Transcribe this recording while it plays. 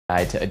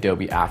Guide to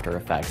Adobe After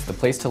Effects, the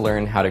place to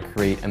learn how to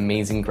create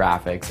amazing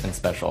graphics and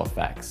special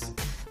effects.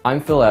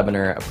 I'm Phil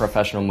Ebner, a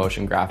professional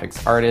motion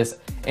graphics artist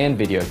and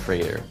video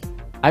creator.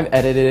 I've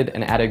edited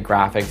and added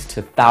graphics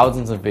to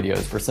thousands of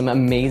videos for some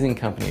amazing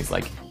companies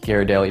like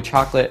Ghirardelli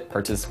Chocolate,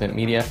 Participant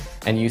Media,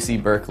 and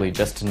UC Berkeley,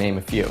 just to name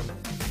a few.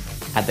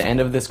 At the end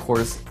of this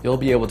course, you'll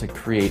be able to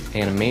create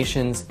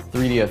animations,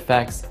 3D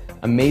effects,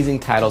 amazing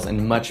titles,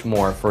 and much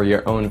more for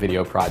your own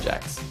video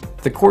projects.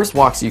 The course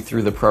walks you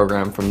through the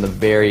program from the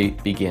very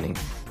beginning,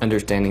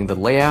 understanding the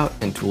layout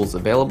and tools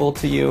available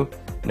to you,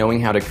 knowing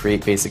how to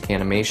create basic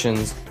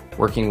animations,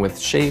 working with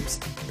shapes,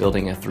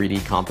 building a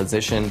 3D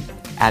composition,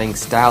 adding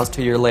styles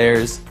to your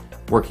layers,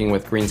 working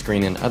with green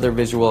screen and other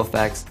visual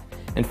effects,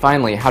 and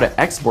finally, how to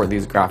export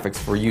these graphics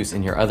for use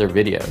in your other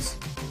videos.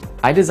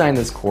 I designed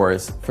this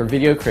course for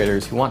video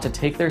creators who want to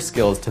take their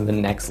skills to the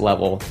next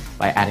level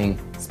by adding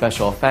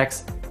special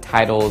effects,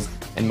 titles,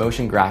 and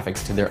motion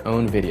graphics to their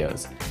own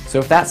videos. So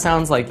if that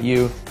sounds like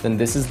you, then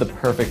this is the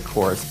perfect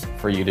course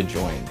for you to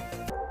join.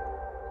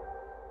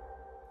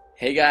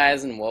 Hey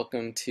guys, and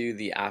welcome to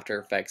the After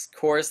Effects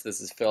course.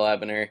 This is Phil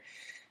Ebner,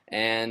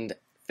 and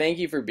thank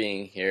you for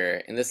being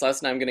here. In this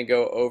lesson, I'm going to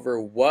go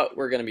over what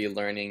we're going to be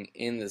learning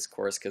in this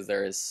course because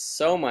there is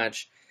so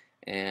much,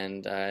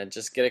 and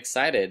just get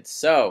excited.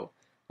 So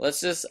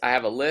I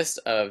have a list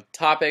of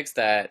topics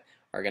that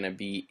are going to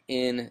be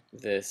in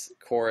this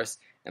course,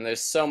 and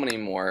there's so many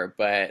more,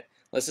 but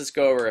let's just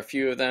go over a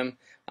few of them.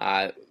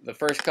 The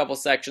first couple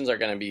sections are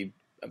going to be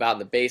about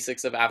the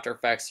basics of After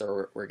Effects,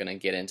 so we're going to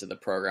get into the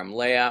program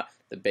layout,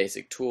 the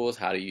basic tools,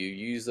 how do you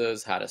use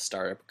those, how to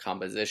start a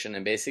composition,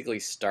 and basically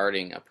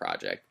starting a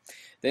project.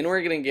 Then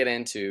we're going to get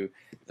into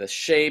the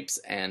shapes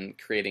and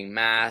creating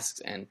masks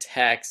and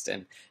text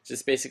and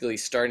just basically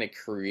starting to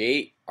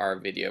create our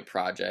video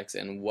projects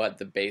and what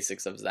the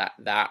basics of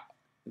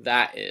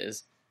that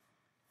is.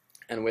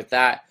 And with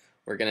that,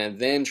 we're going to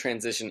then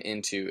transition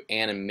into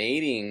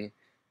animating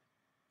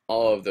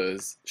all of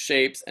those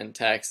shapes and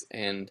text,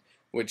 and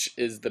which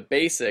is the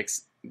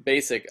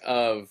basic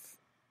of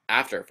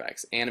After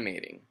Effects,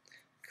 animating,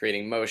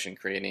 creating motion,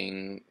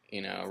 creating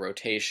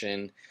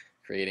rotation,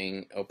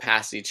 creating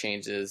opacity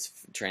changes,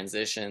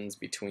 transitions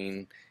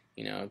between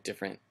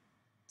different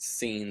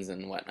scenes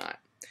and whatnot.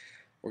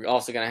 We're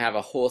also going to have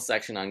a whole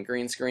section on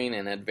green screen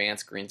and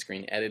advanced green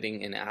screen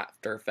editing in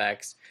After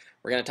Effects.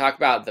 We're going to talk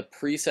about the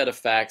preset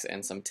effects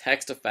and some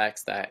text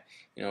effects that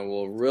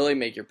will really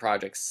make your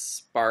project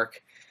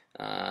spark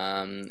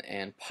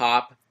and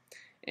pop.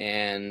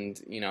 And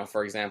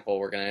for example,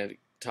 we're going to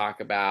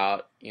talk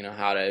about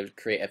how to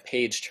create a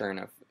page turn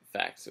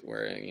effect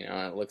where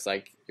it looks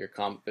like your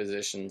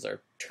compositions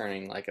are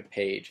turning like a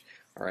page,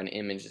 or an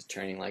image is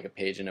turning like a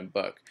page in a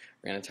book.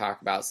 We're going to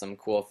talk about some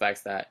cool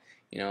effects that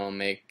you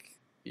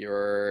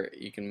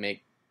can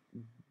make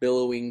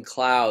billowing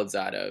clouds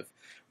out of.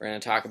 We're going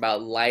to talk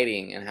about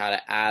lighting and how to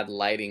add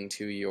lighting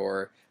to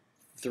your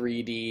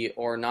 3D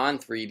or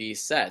non-3D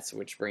sets,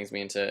 which brings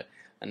me into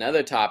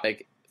another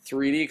topic,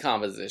 3D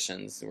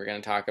compositions. We're going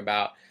to talk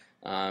about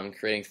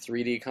creating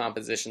 3D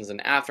compositions in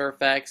After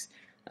Effects,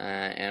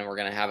 and we're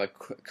going to have a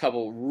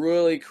couple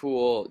really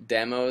cool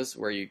demos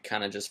where you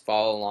kind of just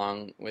follow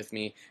along with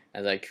me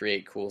as I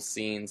create cool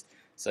scenes,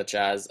 such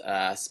as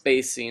a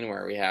space scene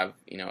where we have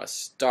a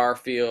star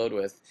field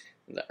with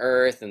the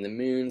Earth and the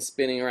Moon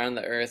spinning around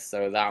the Earth,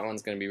 so that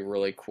one's going to be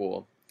really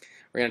cool.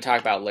 We're going to talk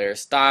about layer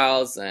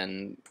styles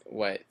and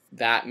what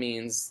that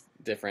means,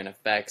 different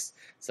effects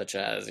such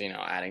as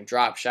adding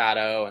drop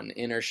shadow and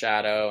inner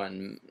shadow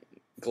and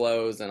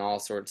glows and all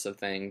sorts of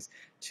things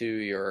to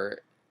your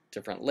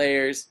different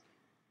layers.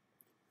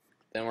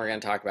 Then we're going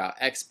to talk about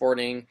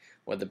exporting,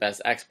 what the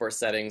best export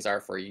settings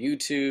are for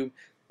YouTube,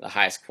 the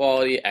highest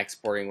quality,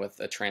 exporting with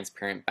a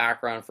transparent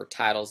background for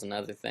titles and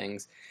other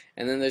things.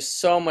 And then there's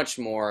so much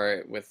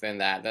more within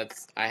that.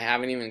 I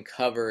haven't even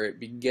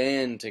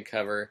began to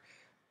cover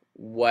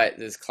what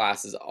this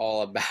class is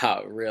all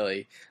about,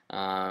 really.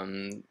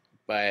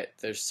 But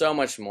there's so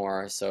much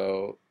more,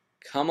 so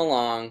come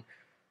along.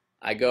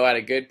 I go at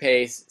a good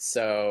pace,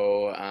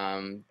 so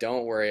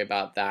don't worry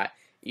about that.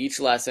 Each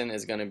lesson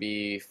is going to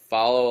be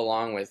follow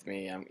along with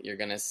me. You're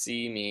going to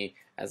see me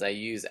as I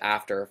use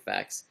After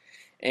Effects.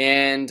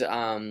 And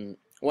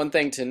one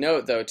thing to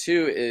note though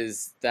too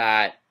is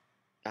that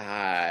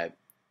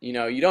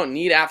you don't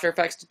need After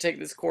Effects to take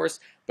this course,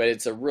 but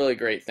it's a really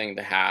great thing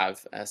to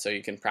have so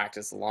you can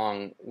practice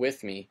along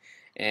with me.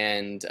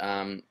 And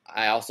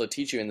I also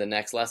teach you in the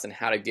next lesson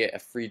how to get a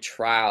free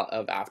trial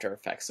of After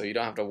Effects, so you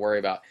don't have to worry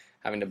about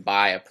having to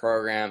buy a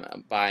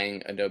program,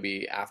 buying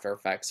Adobe After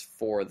Effects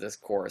for this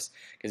course,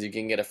 because you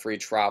can get a free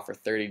trial for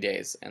 30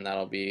 days, and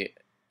that'll be a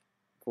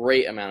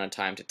great amount of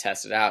time to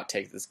test it out,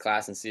 take this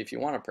class, and see if you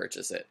want to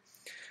purchase it.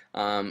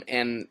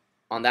 And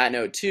on that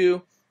note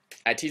too,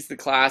 I teach the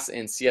class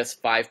in CS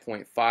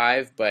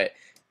 5.5, but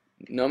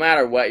no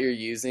matter what you're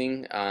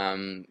using,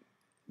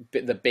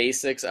 the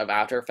basics of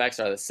After Effects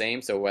are the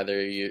same. So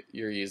whether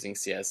you're using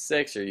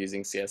CS6, you're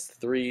using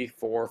CS3,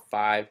 4,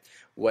 5,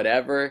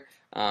 whatever,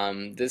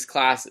 this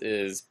class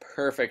is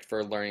perfect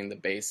for learning the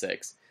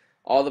basics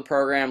All the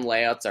program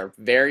layouts are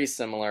very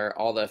similar.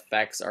 All the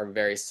effects are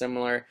very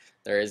similar.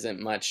 There isn't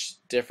much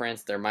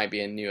difference. There might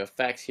be a new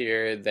effect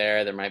here,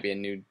 there might be a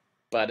new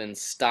button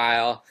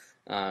style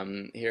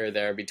here or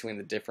there between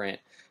the different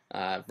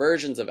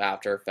versions of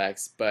After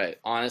Effects, but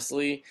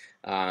honestly,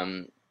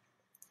 the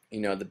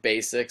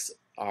basics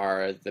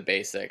are the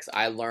basics.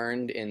 I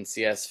learned in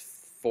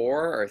CS4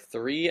 or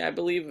 3, I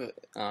believe,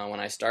 when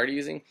I started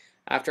using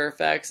After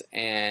Effects,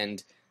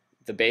 and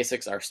the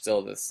basics are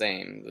still the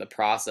same. The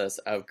process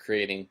of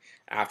creating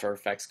After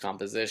Effects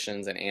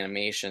compositions and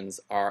animations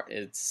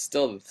it's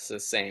still the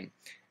same,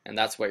 and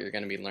that's what you're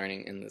going to be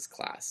learning in this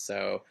class.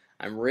 So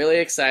I'm really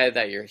excited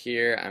that you're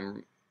here.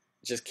 I'm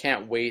just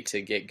can't wait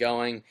to get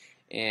going,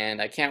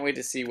 and I can't wait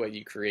to see what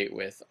you create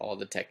with all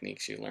the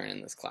techniques you learn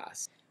in this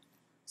class.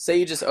 Say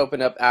you just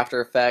opened up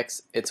After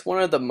Effects. It's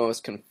one of the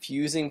most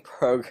confusing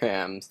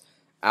programs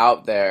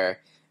out there,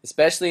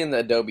 especially in the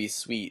Adobe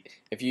suite.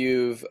 If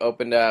you've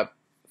opened up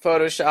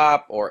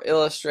Photoshop or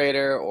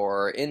Illustrator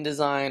or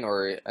InDesign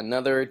or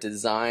another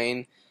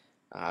design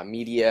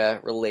media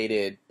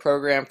related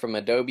program from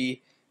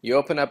Adobe, you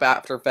open up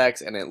After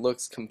Effects and it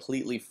looks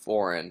completely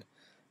foreign.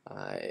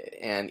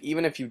 And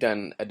even if you've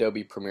done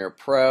Adobe Premiere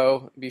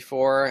Pro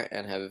before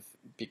and have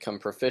become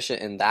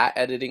proficient in that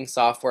editing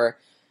software,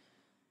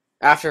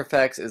 After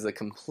Effects is a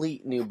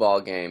complete new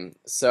ball game.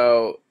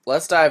 So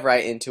let's dive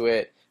right into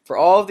it. For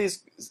all of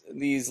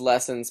these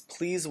lessons,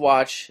 please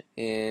watch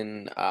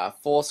in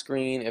full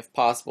screen if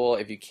possible.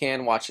 If you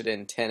can, watch it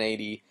in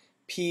 1080p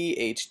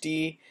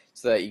HD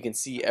so that you can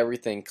see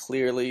everything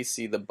clearly,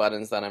 see the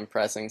buttons that I'm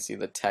pressing, see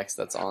the text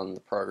that's on the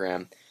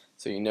program,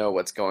 so you know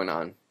what's going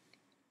on.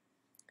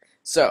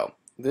 So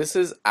this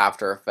is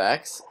After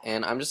Effects,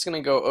 and I'm just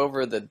going to go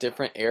over the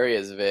different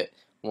areas of it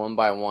one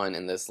by one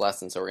in this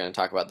lesson. So we're going to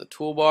talk about the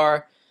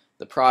toolbar,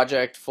 the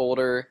project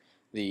folder,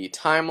 the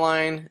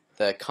timeline,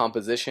 the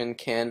composition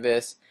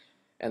canvas,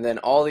 and then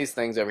all these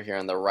things over here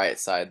on the right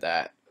side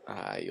that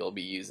you'll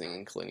be using,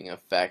 including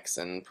effects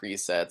and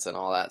presets and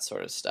all that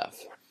sort of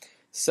stuff.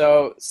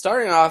 So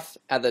starting off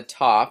at the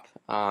top,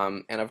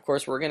 and of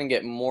course we're going to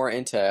get more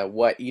into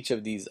what each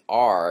of these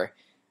are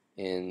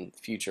in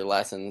future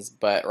lessons,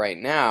 but right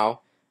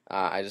now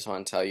I just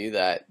want to tell you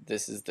that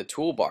this is the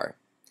toolbar.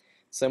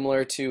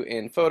 Similar to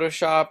in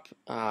Photoshop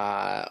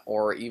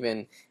or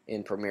even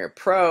in Premiere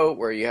Pro,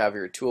 where you have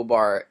your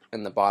toolbar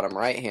in the bottom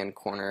right hand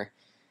corner,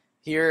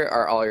 here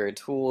are all your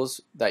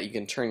tools that you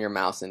can turn your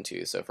mouse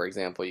into. So for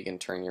example, you can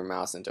turn your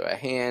mouse into a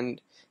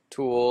hand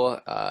tool,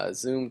 a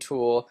zoom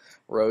tool,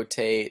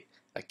 rotate,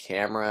 a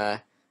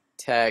camera,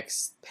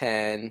 text,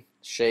 pen,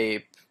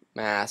 shape,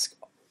 mask,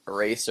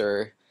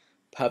 eraser,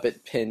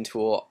 puppet pin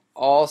tool,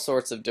 all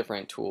sorts of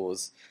different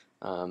tools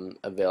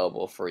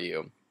available for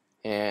you.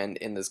 And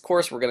in this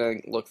course, we're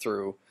going to look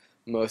through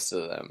most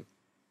of them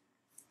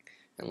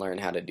and learn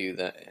how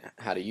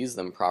to use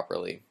them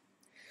properly.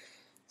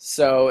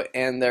 So,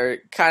 and they're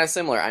kind of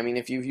similar. I mean,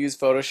 if you've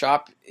used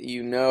Photoshop,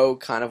 you know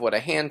kind of what a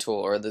hand tool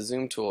or the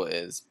zoom tool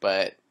is,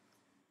 but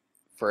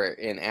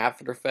in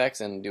After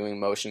Effects and doing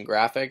motion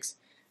graphics,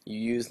 you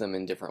use them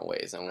in different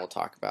ways, and we'll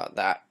talk about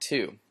that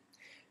too.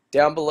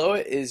 Down below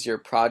it is your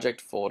project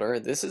folder.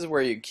 This is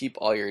where you keep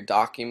all your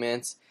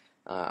documents,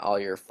 all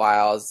your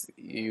files.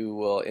 You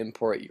will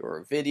import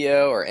your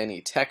video or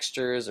any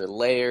textures or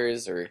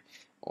layers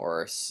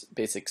or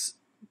basic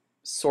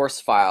source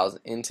files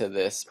into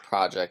this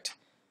project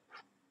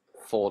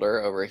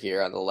folder over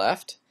here on the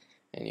left,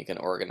 and you can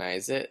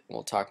organize it.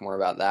 We'll talk more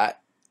about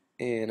that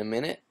in a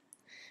minute.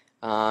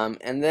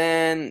 And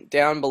then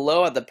down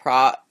below at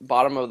the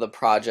bottom of the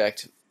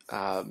project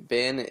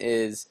bin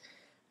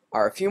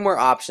are a few more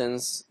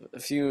options, a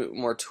few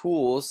more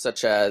tools,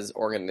 such as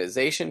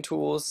organization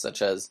tools,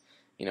 such as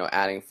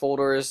adding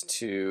folders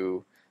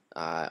to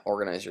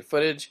organize your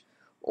footage,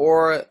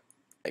 or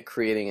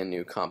creating a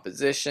new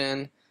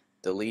composition,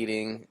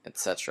 deleting,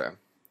 etc.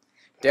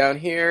 Down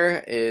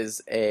here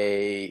is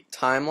a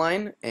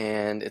timeline,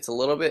 and it's a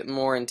little bit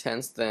more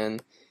intense than,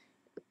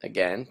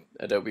 again,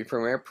 Adobe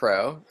Premiere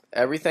Pro.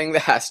 Everything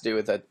that has to do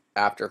with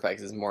After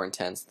Effects is more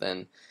intense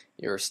than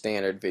your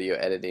standard video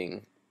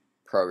editing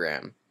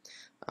program.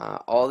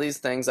 All these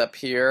things up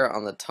here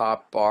on the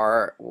top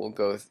bar we'll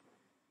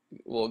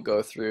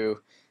go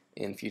through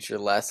in future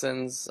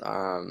lessons,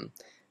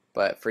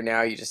 but for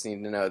now you just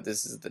need to know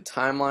this is the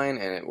timeline,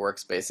 and it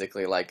works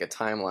basically like a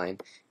timeline.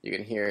 You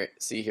can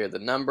see here the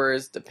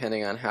numbers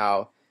depending on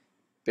how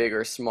big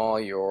or small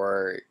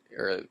or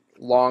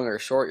long or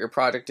short your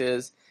project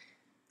is.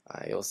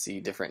 You'll see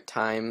different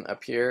time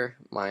up here.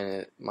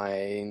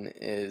 Mine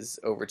is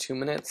over 2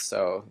 minutes,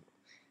 so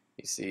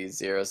you see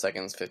 0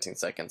 seconds, 15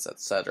 seconds,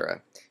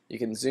 etc. You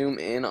can zoom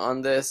in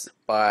on this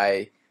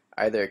by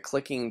either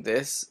clicking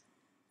this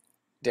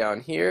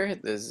down here,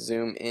 this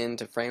zoom in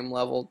to frame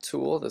level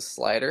tool, the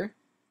slider.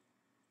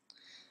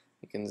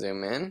 You can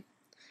zoom in,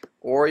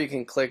 or you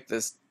can click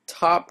this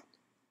top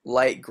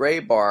light gray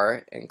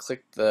bar and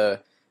click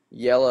the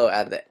yellow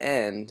at the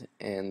end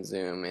and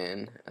zoom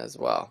in as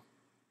well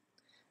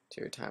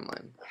to your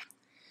timeline.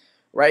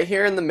 Right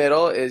here in the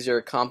middle is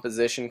your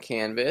composition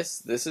canvas.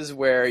 This is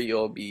where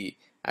you'll be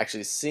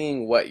actually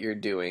seeing what you're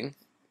doing.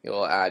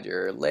 You'll add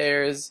your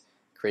layers,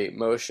 create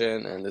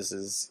motion, and this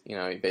is,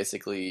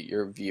 basically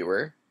your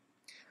viewer.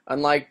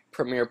 Unlike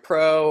Premiere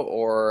Pro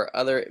or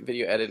other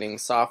video editing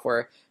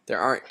software, there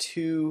aren't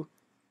two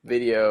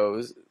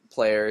videos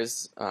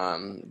players.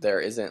 There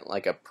isn't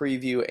like a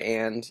preview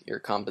and your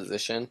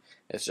composition.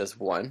 It's just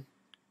one.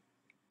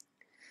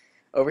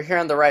 Over here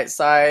on the right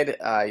side,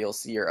 you'll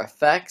see your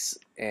effects,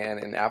 and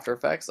in After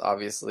Effects,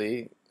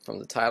 obviously, from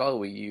the title,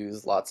 we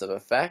use lots of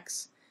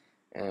effects,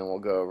 and we'll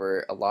go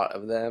over a lot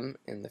of them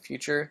in the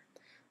future.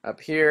 Up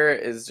here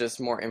is just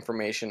more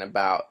information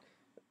about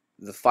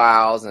the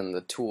files and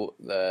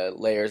the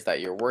layers that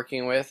you're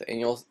working with, and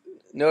you'll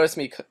notice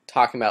me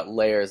talking about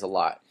layers a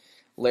lot.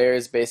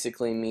 Layers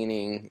basically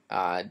meaning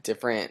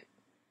different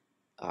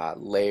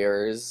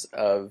layers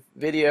of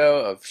video,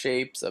 of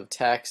shapes, of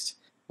text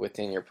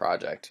within your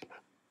project.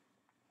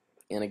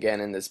 And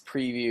again, in this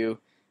preview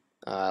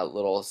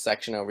little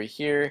section over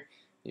here,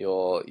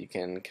 you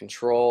can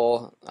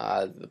control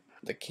the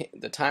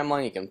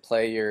timeline. You can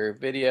play your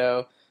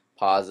video,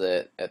 pause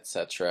it,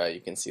 etc. You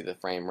can see the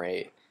frame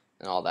rate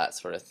and all that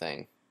sort of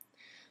thing.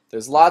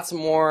 There's lots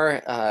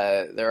more.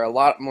 There are a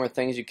lot more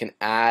things you can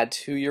add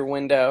to your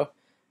window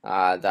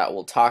that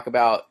we'll talk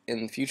about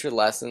in future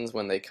lessons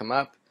when they come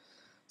up,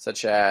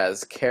 such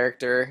as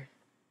character.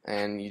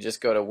 And you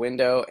just go to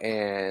Window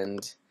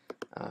and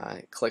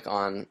click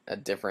on a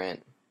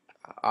different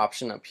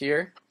option up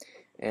here.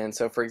 And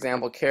so, for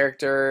example,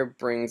 character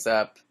brings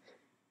up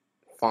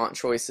font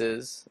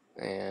choices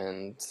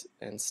and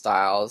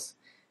styles,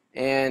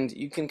 and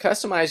you can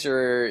customize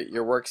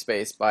your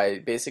workspace by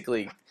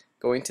basically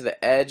going to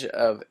the edge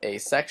of a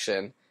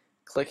section,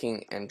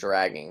 clicking and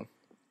dragging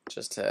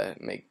just to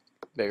make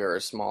bigger or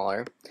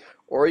smaller.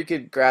 Or you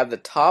could grab the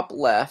top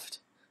left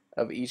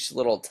of each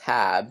little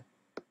tab,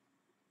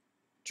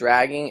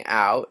 dragging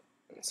out.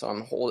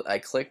 So I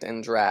clicked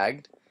and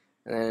dragged,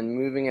 and then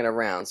moving it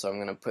around. So I'm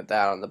going to put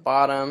that on the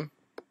bottom,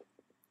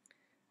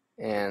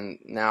 and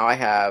now I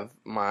have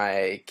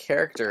my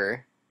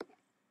character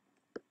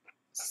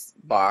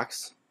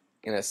box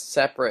in a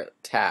separate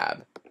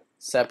tab,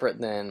 separate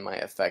than my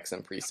effects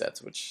and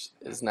presets, which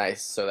is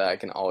nice so that I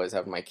can always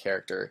have my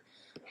character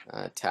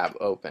tab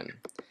open.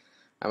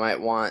 I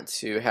might want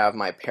to have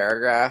my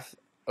paragraph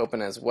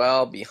open as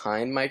well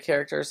behind my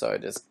character, so I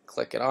just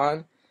click it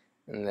on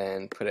and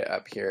then put it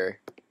up here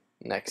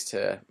next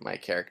to my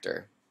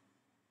character.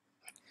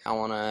 I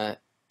want to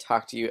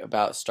talk to you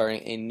about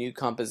starting a new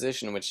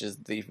composition, which is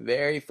the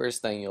very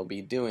first thing you'll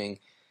be doing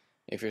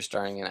if you're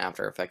starting an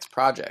After Effects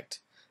project.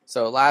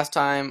 So last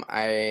time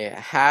I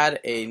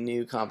had a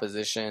new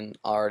composition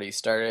already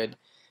started.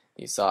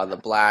 You saw the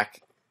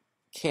black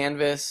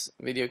canvas,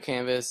 video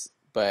canvas,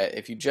 but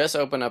if you just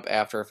open up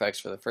After Effects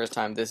for the first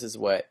time, this is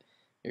what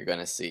you're going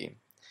to see.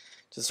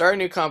 To start a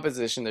new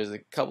composition, there's a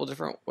couple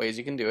different ways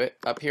you can do it.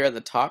 Up here at the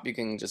top, you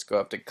can just go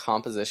up to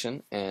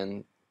Composition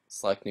and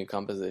select New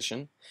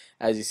Composition.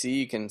 As you see,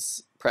 you can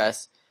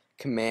press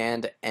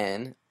Command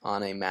N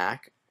on a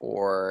Mac,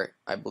 or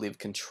I believe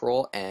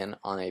Control N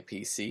on a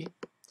PC.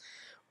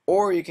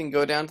 Or you can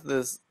go down to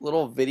this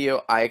little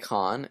video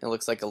icon. It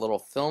looks like a little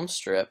film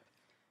strip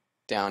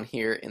down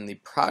here in the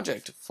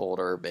project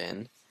folder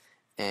bin,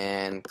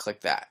 and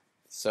click that.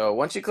 So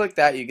once you click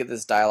that, you get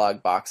this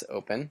dialog box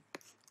open,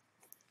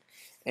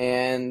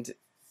 and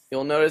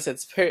you'll notice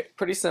it's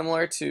pretty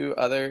similar to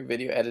other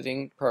video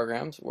editing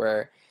programs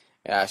where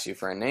it asks you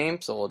for a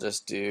name. So we'll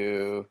just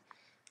do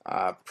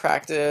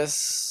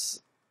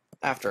Practice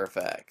After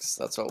Effects.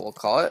 That's what we'll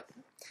call it.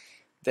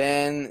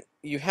 Then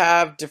you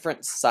have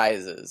different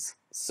sizes.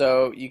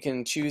 So you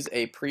can choose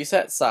a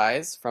preset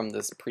size from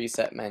this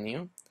preset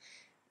menu,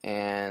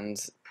 and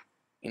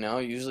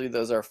usually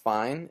those are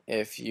fine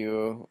if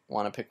you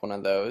want to pick one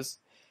of those.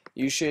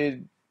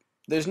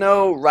 There's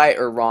no right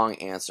or wrong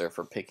answer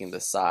for picking the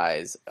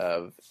size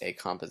of a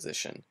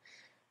composition.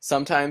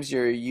 Sometimes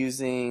you're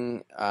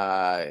using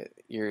After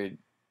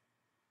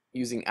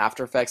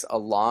Effects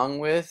along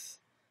with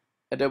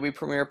Adobe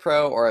Premiere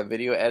Pro or a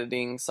video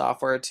editing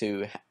software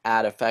to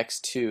add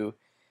effects to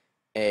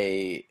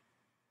a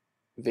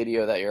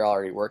video that you're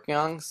already working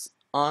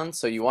on.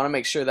 So you want to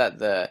make sure that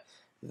the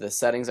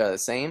settings are the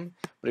same.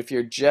 But if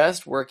you're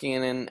just working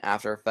in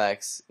After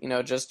Effects,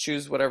 just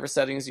choose whatever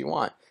settings you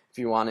want. If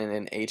you want it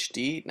in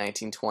HD,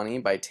 1920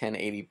 by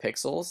 1080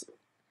 pixels,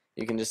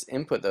 you can just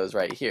input those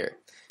right here.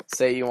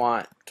 Say you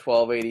want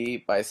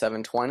 1280 by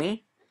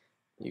 720,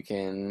 you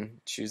can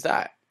choose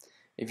that.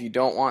 If you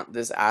don't want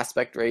this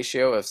aspect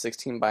ratio of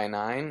 16 by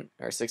 9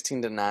 or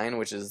 16 to 9,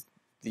 which is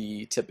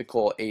the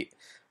typical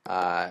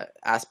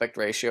aspect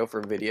ratio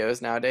for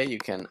videos nowadays, you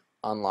can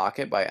unlock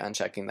it by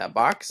unchecking that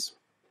box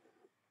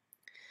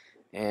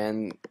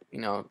and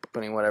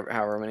putting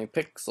however many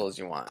pixels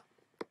you want.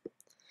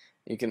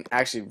 You can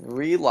actually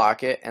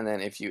relock it, and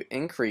then if you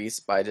increase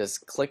by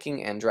just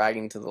clicking and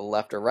dragging to the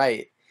left or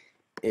right,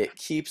 it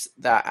keeps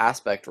that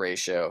aspect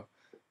ratio.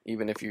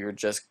 Even if you're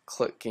just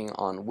clicking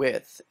on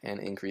width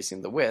and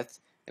increasing the width,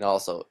 it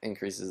also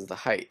increases the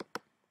height.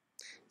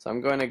 So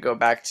I'm going to go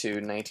back to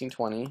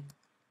 1920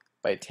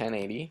 by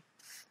 1080.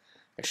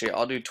 Actually,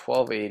 I'll do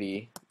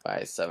 1280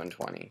 by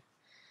 720.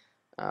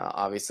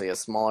 Obviously, a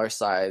smaller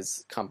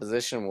size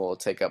composition will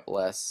take up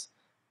less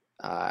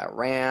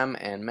RAM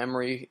and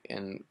memory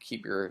and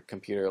keep your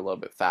computer a little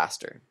bit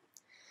faster.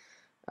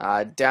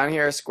 Down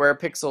here, square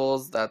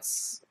pixels,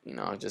 that's,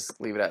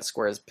 just leave it at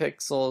squares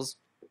pixels.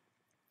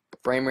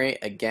 Frame rate,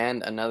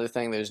 again, another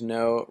thing, there's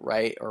no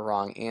right or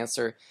wrong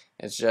answer.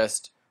 It's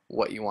just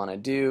what you want to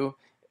do,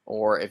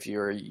 or if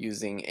you're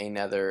using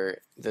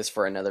this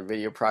for another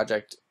video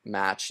project,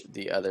 match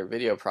the other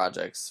video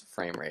project's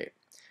frame rate.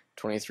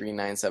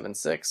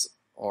 23976,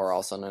 or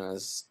also known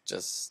as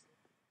just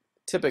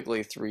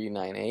typically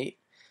 398,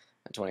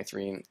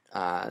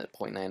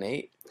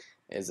 23.98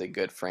 is a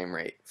good frame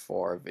rate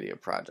for video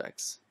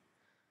projects.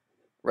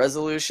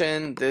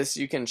 Resolution, this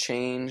you can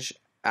change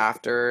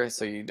after,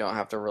 so you don't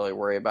have to really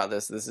worry about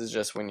this. This is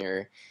just when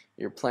you're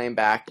playing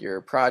back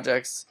your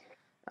projects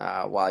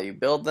while you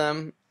build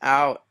them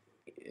out.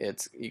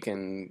 You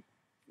can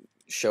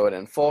show it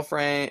in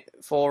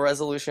full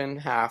resolution,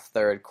 half,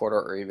 third, quarter,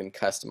 or even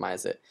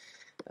customize it.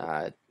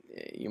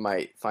 You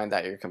might find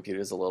that your computer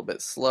is a little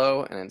bit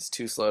slow and it's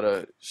too slow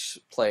to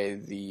play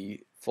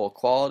the full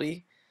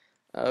quality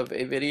of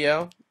a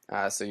video,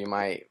 so you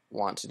might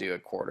want to do a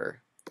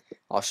quarter.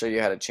 I'll show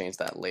you how to change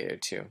that later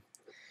too.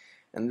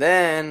 And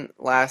then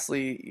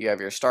lastly, you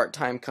have your start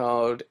time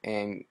code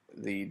and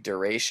the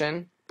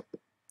duration.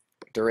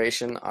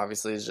 Duration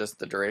obviously is just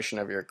the duration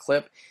of your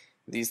clip.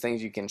 These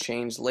things you can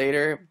change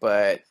later,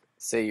 but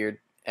say you're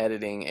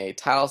editing a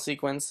title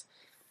sequence,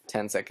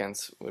 10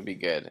 seconds would be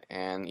good.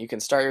 And you can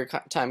start your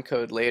time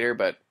code later,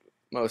 but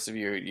most of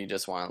you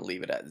just want to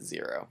leave it at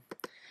 0.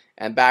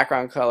 And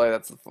background color,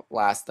 that's the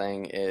last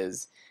thing,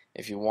 is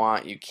if you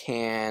want, you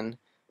can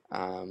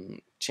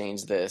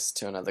change this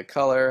to another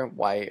color,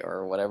 white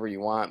or whatever you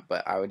want,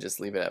 but I would just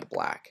leave it at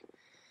black.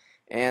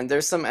 And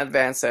there's some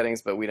advanced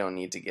settings, but we don't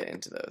need to get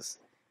into those.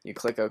 You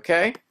click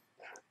OK,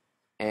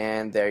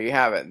 and there you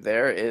have it.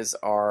 There is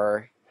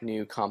our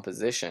new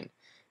composition.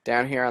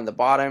 Down here on the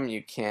bottom,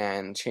 you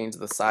can change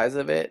the size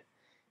of it.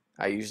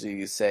 I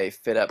usually say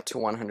fit up to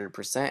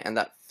 100%, and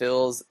that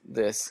fills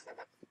this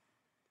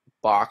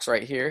box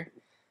right here,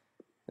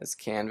 this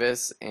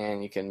canvas,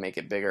 and you can make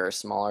it bigger or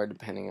smaller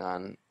depending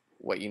on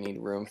what you need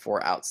room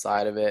for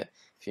outside of it,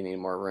 if you need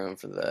more room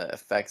for the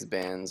effects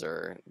bins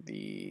or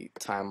the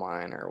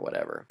timeline or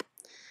whatever.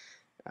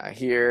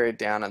 Here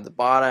down at the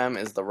bottom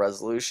is the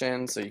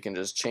resolution, so you can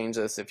just change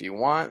this if you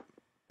want.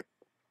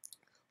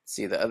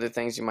 See the other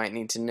things you might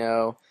need to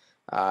know.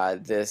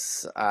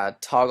 This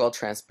toggle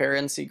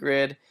transparency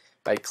grid,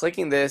 by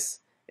clicking this,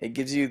 it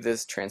gives you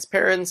this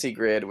transparency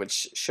grid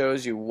which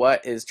shows you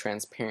what is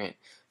transparent.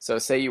 So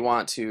say you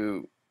want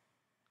to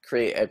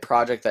create a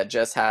project that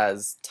just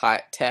has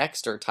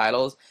text or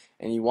titles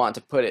and you want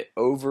to put it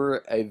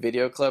over a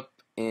video clip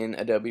in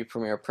Adobe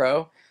Premiere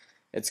Pro,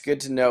 it's good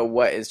to know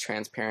what is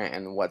transparent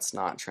and what's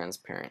not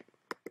transparent.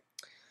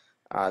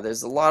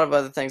 There's a lot of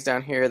other things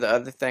down here. The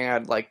other thing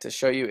I'd like to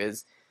show you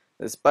is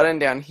this button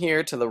down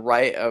here to the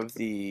right of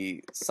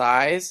the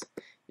size.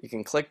 You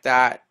can click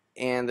that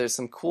and there's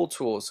some cool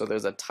tools. So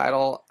there's a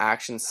title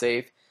action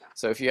safe.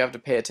 So if you have to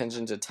pay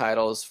attention to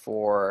titles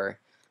for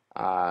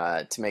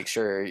to make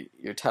sure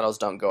your titles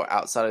don't go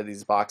outside of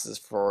these boxes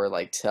for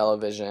like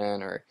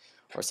television or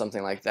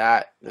something like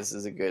that, this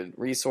is a good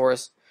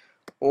resource.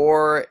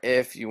 Or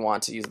if you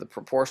want to use the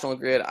proportional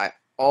grid, I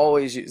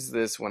always use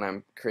this when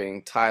I'm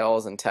creating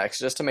titles and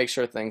text just to make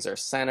sure things are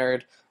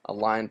centered,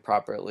 aligned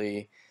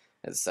properly,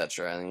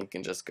 etc. And you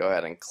can just go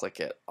ahead and click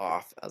it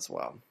off as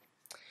well.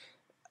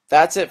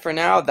 That's it for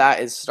now.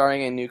 That is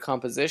starting a new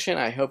composition.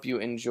 I hope you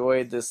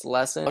enjoyed this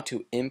lesson how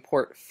to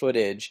import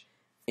footage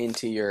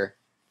into your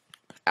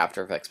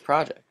After Effects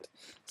project.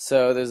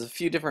 So there's a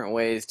few different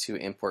ways to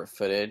import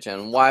footage,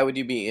 and why would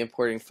you be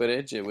importing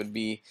footage? It would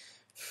be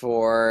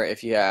for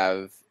if you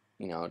have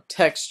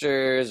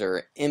textures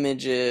or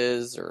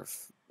images or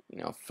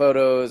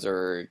photos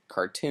or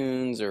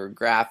cartoons or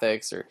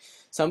graphics or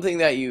something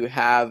that you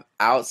have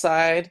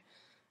outside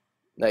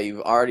that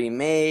you've already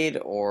made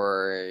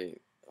or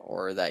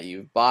that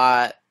you've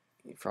bought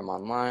from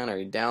online or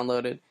you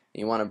downloaded.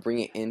 You want to bring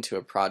it into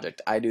a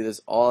project. I do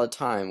this all the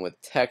time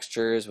with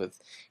textures,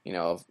 with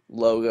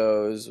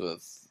logos,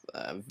 with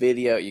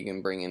video. You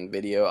can bring in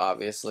video,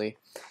 obviously.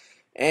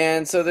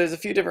 And so there's a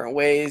few different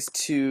ways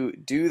to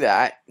do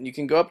that. You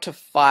can go up to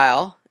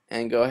File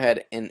and go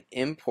ahead and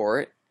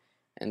Import,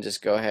 and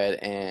just go ahead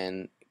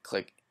and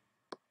click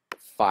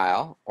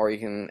File, or you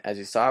can, as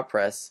you saw,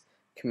 press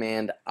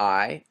Command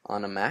I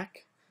on a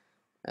Mac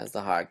as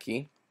the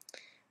hotkey.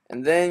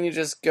 And then you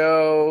just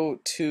go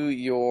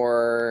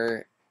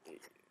to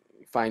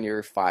find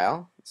your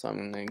file. So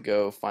I'm going to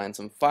go find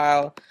some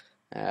file.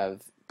 I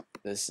have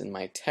this in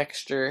my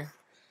texture,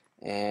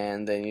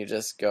 and then you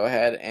just go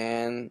ahead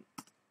and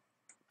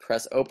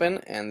press open,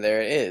 and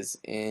there it is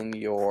in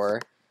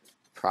your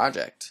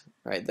project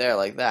right there,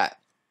 like that.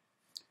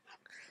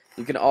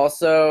 You can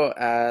also,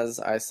 as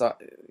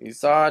you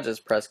saw,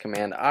 just press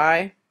Command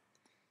I.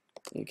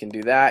 You can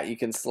do that. You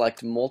can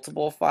select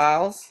multiple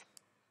files.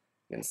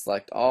 You can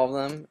select all of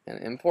them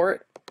and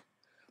import.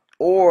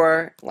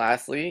 Or,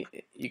 lastly,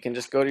 you can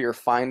just go to your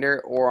Finder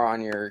or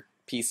on your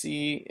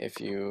PC. If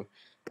you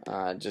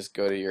just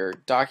go to your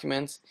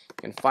documents,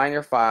 you can find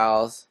your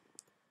files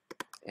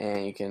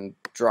and you can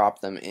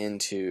drop them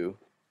into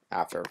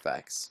After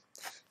Effects.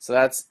 So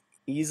that's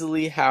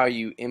easily how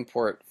you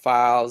import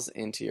files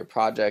into your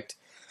project.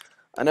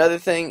 Another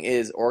thing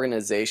is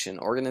organization.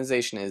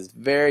 Organization is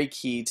very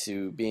key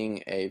to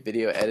being a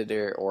video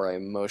editor or a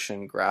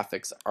motion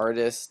graphics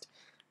artist.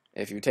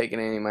 If you've taken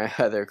any of my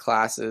other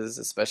classes,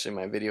 especially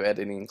my video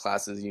editing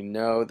classes, you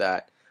know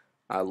that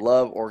I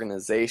love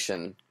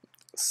organization.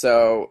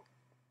 So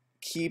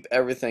keep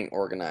everything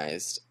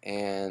organized,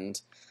 and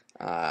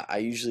I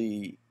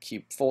usually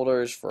keep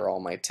folders for all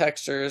my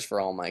textures,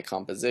 for all my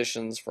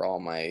compositions, for all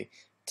my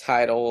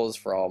titles,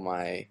 for all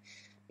my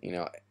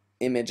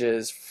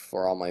images,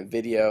 for all my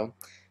video.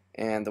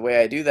 And the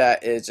way I do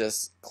that is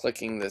just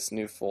clicking this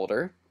new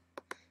folder,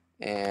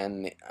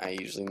 and I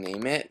usually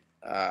name it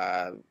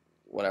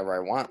whatever I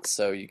want.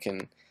 So you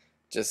can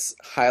just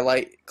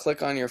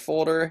click on your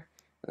folder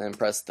and then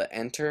press the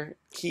enter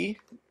key,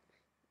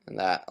 and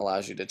that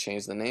allows you to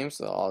change the name.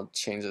 So I'll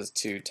change this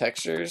to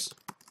textures,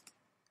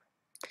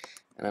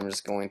 and I'm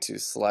just going to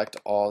select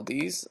all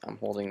these. I'm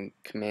holding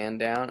command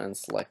down and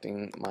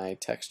selecting my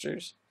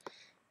textures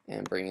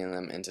and bringing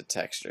them into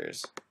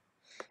textures.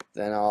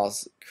 Then I'll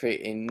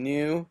create a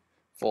new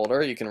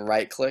folder. You can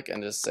right click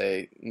and just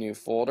say new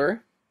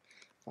folder.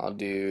 I'll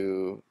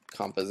do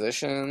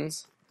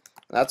compositions.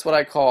 That's what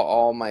I call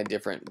all my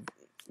different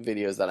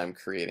videos that I'm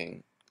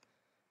creating,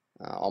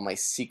 all my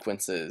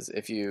sequences.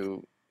 If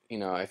you're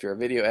a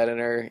video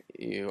editor,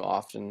 you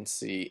often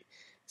see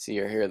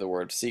or hear the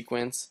word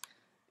sequence.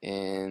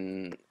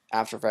 In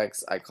After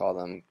Effects, I call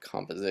them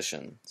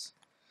compositions.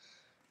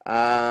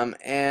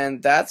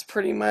 And that's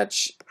pretty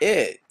much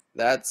it.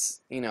 That's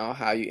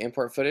how you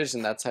import footage,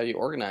 and that's how you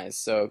organize.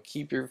 So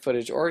keep your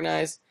footage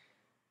organized.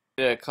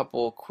 A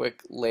couple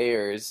quick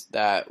layers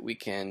that we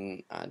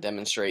can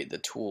demonstrate the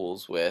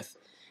tools with,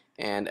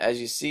 and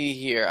as you see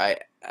here,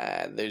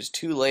 there's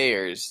two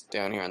layers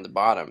down here on the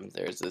bottom.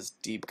 There's this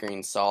deep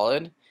green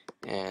solid,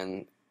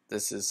 and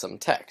this is some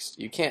text.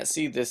 You can't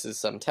see this is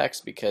some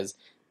text because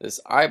this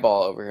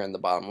eyeball over here in the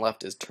bottom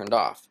left is turned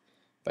off.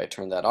 If I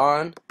turn that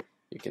on,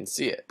 you can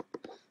see it.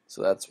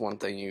 So that's one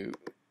thing you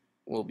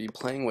will be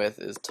playing with,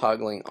 is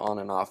toggling on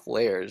and off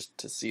layers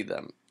to see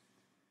them.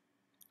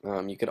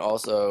 You could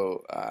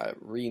also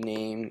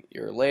rename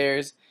your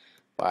layers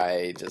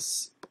by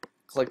just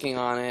clicking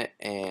on it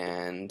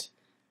and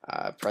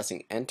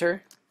pressing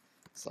enter.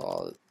 So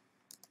I'll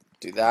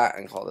do that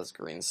and call this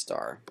green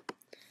star.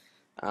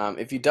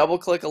 If you double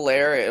click a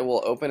layer, it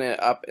will open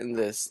it up in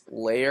this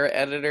layer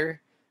editor,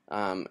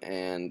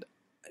 and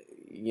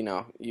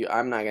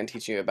I'm not going to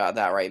teach you about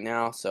that right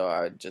now, so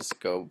I would just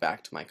go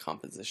back to my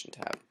composition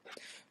tab.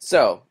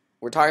 So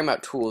we're talking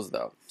about tools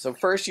though. So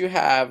first you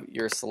have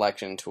your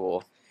selection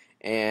tool,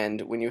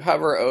 and when you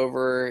hover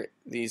over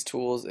these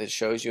tools, it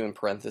shows you in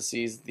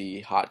parentheses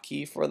the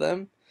hotkey for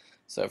them.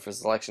 So for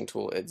selection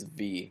tool, it's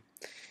V.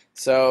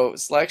 So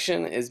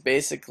selection is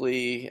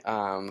basically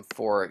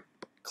for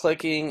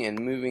clicking and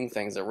moving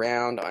things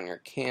around on your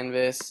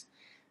canvas,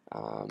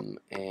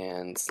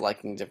 and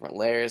selecting different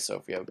layers. So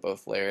if you have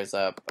both layers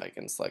up, I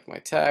can select my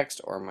text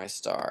or my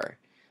star.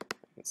 I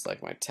can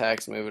select my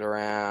text, move it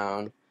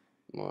around,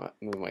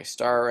 move my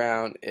star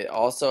around. It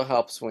also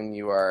helps when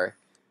you are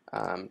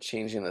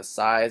changing the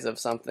size of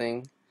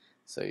something.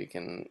 So you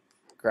can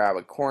grab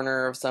a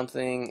corner of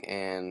something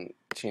and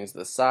change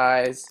the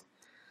size.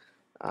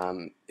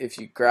 If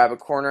you grab a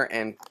corner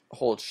and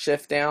hold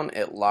shift down,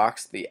 it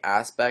locks the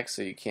aspect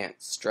so you can't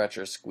stretch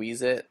or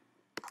squeeze it.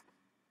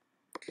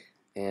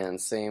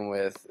 And same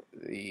with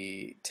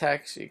the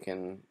text, you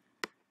can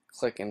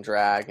click and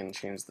drag and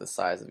change the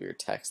size of your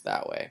text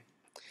that way.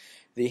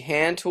 The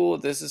hand tool,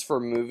 this is for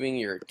moving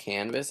your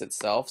canvas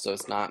itself, so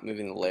it's not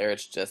moving the layer,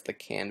 it's just the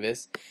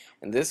canvas.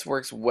 And this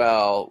works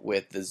well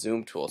with the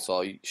zoom tool,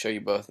 so I'll show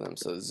you both of them.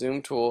 So the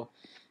zoom tool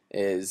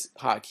is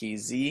hotkey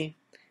Z,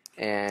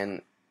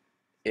 and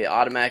it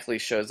automatically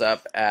shows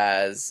up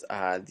as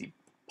the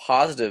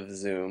positive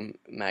zoom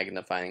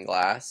magnifying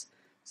glass.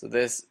 So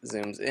this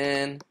zooms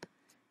in,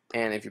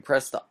 and if you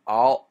press the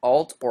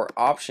Alt or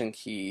Option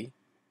key,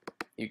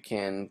 you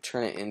can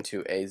turn it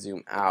into a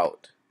zoom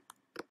out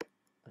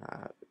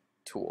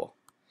tool.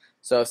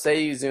 So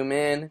say you zoom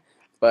in,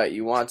 but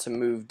you want to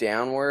move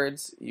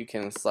downwards, you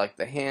can select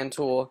the hand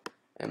tool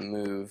and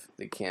move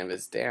the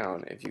canvas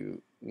down if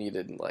you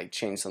needed to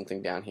change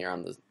something down here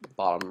on the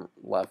bottom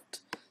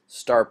left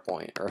start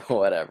point or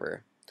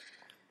whatever.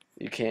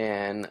 You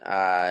can,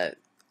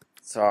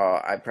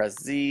 so I press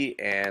Z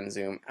and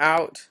zoom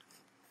out,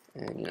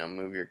 and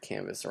move your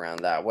canvas around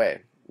that way.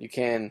 You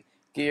can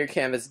get your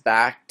canvas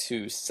back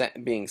to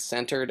being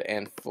centered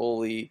and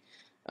fully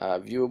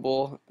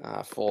viewable,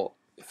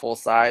 full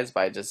size,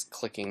 by just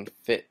clicking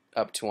Fit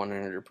up to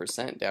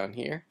 100% down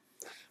here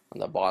on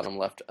the bottom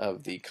left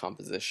of the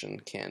composition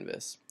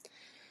canvas.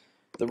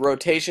 The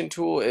rotation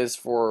tool is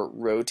for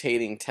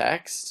rotating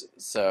text,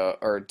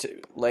 or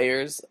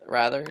layers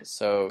rather.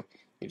 So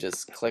you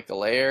just click a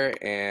layer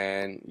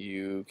and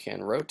you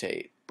can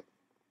rotate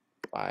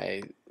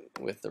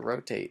with the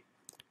rotate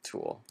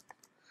tool.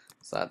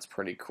 So that's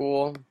pretty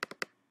cool.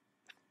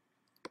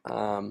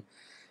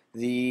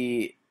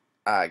 The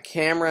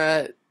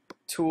camera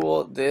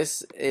tool,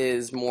 this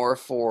is more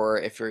for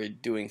if you're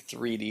doing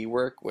 3D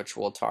work, which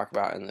we'll talk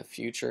about in the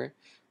future,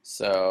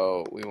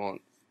 so we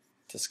won't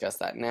discuss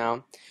that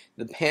now.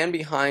 The pan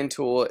behind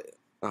tool,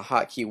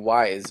 hotkey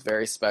Y, is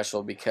very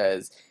special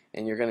because,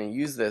 and you're going to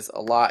use this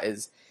a lot,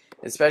 is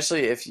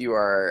especially if you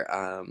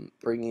are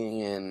bringing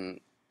in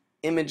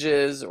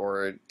images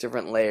or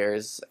different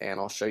layers, and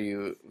I'll show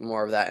you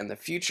more of that in the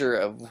future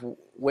of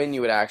when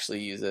you would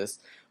actually use this.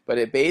 But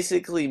it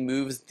basically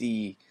moves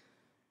the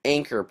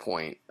anchor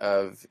point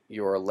of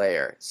your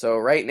layer. So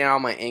right now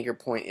my anchor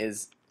point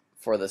is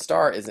for the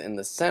star is in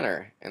the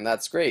center, and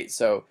that's great.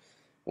 So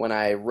when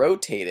I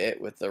rotate it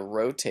with the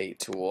rotate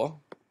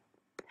tool,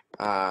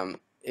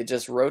 it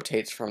just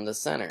rotates from the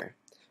center.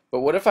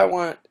 But what if I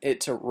want it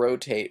to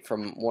rotate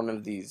from one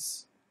of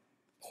these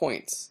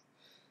points?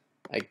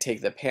 I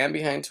take the pan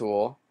behind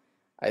tool,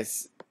 I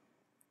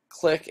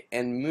click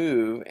and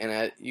move,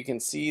 and you can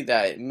see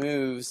that it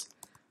moves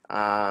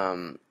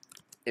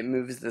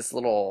this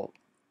little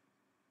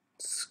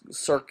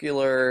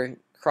circular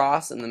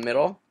cross in the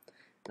middle.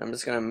 I'm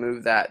just going to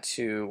move that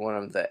to one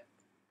of the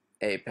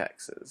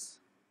apexes.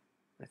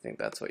 I think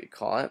that's what you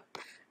call it.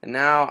 And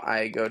now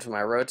I go to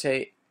my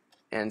rotate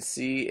and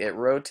see it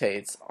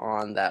rotates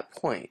on that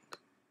point.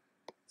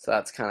 So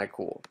that's kind of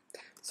cool.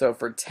 So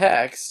for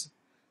text,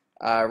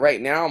 right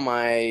now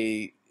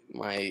my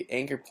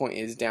anchor point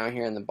is down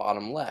here in the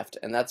bottom left,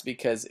 and that's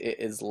because it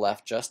is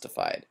left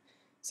justified.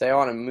 Say I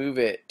want to move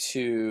it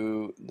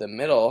to the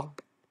middle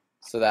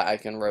so that I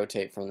can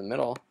rotate from the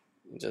middle,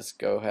 just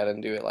go ahead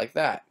and do it like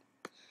that.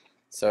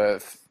 So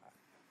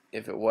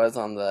if it was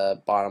on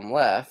the bottom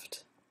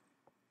left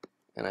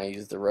and I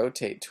use the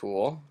rotate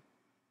tool,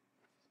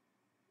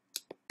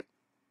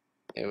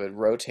 it would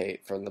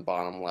rotate from the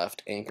bottom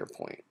left anchor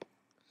point.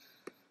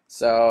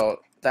 So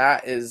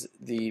that is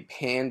the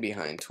pan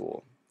behind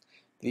tool.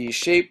 The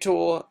shape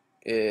tool,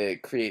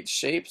 it creates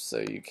shapes, so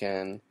you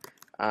can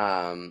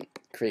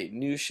create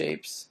new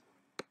shapes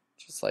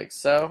just like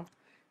so.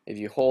 If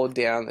you hold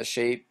down the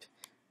shape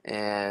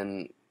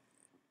and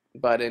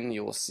button,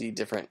 you will see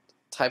different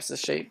types of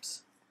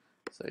shapes.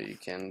 So you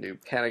can do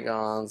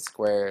pentagons,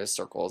 squares,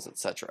 circles,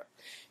 etc.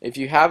 If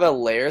you have a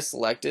layer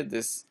selected,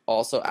 this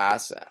also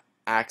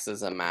acts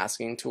as a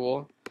masking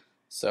tool.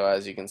 So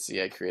as you can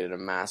see, I created a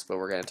mask, but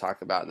we're going to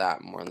talk about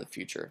that more in the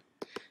future.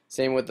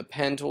 Same with the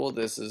pen tool.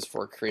 This is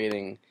for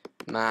creating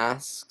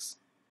masks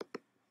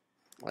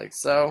like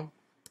so.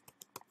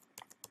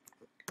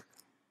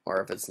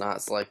 Or if it's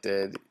not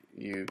selected,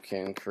 you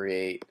can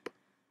create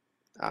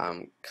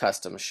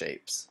custom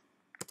shapes.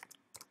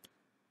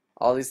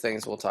 All these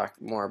things we'll talk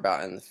more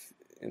about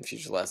in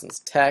future lessons.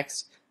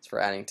 Text is for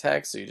adding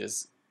text, so you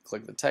just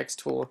click the text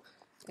tool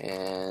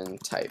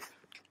and type.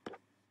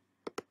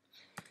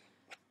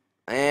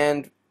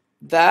 And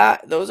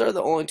those are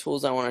the only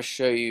tools I want to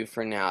show you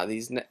for now.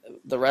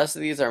 The rest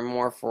of these are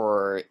more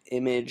for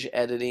image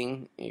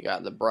editing. You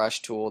got the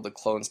brush tool, the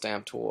clone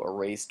stamp tool,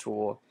 erase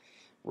tool,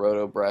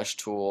 roto brush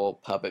tool,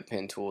 puppet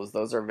pin tools.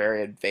 Those are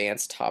very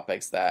advanced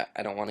topics that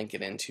I don't want to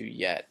get into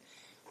yet.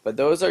 But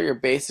those are your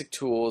basic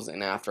tools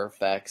in After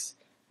Effects.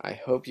 I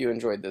hope you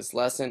enjoyed this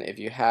lesson. If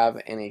you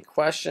have any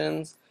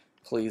questions,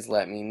 please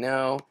let me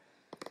know.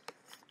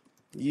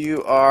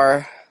 You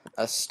are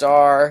a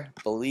star,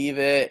 believe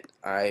it.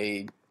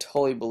 I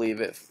totally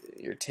believe it.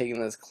 You're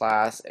taking this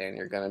class and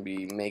you're going to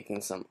be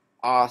making some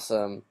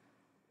awesome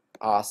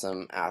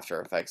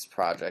After Effects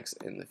projects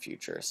in the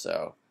future.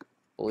 So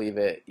believe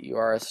it, you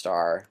are a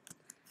star,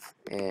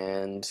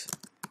 and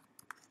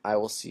I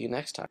will see you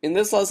next time. In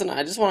this lesson,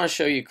 I just want to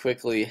show you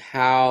quickly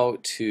how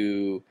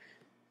to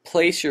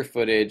place your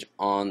footage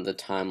on the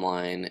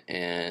timeline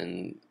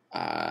and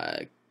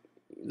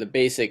the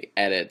basic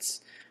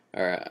edits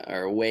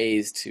or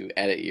ways to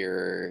edit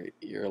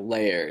your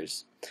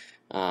layers.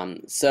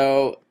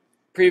 So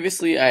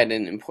previously I had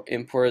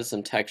imported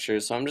some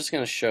textures, so I'm just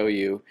going to show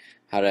you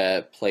how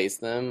to place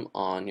them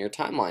on your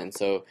timeline.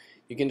 So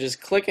you can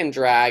just click and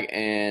drag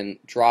and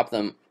drop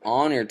them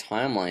on your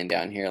timeline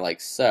down here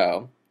like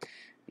so.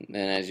 And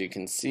as you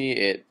can see,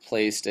 it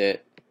placed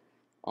it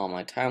on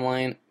my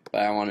timeline,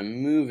 but I want to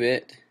move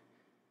it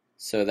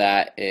so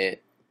that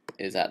it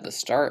is at the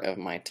start of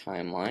my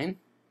timeline.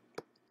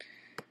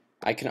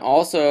 I can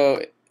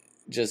also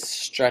just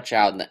stretch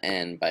out the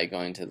end by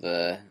going to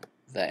the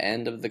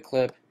end of the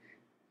clip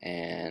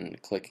and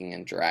clicking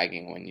and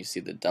dragging when you see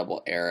the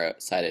double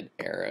sided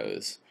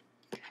arrows.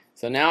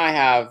 So now I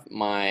have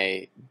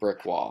my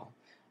brick wall.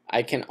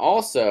 I can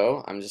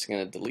also, I'm just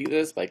going to delete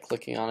this by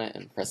clicking on it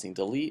and pressing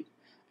delete.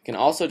 I can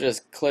also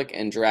just click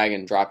and drag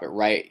and drop it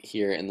right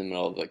here in the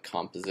middle of the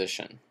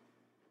composition.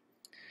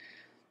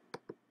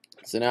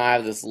 So now I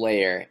have this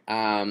layer,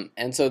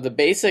 and so the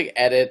basic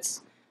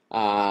edits,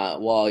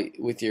 well,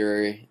 with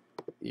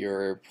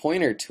your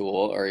pointer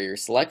tool or your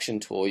selection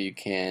tool, you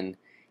can,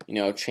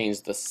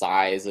 change the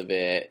size of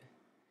it.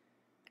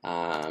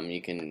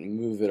 You can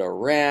move it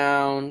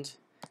around.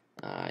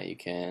 You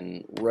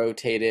can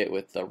rotate it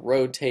with the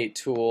rotate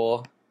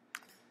tool.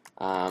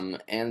 And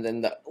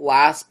then the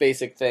last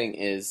basic thing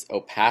is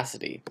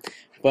opacity.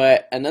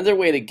 But another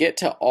way to get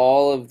to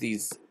all of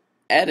these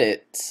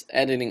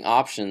editing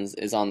options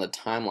is on the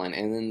timeline.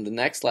 And in the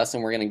next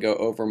lesson, we're going to go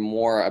over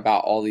more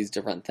about all these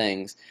different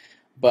things.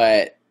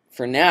 But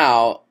for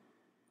now,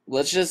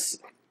 let's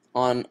just,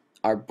 on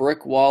our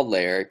brick wall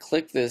layer,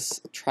 click this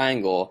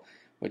triangle,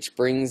 which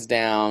brings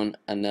down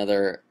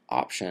another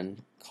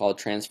option called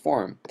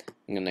transform.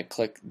 I'm going to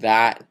click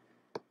that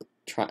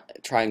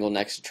triangle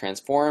next to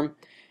transform,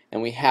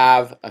 and we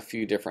have a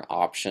few different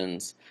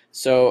options.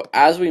 So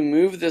as we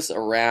move this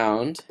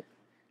around,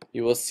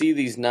 you will see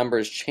these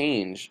numbers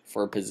change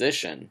for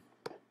position.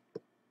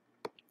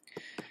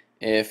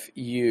 If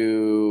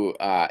you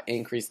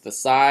increase the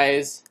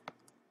size,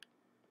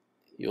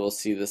 you will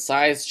see the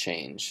size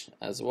change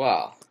as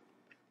well.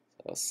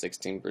 So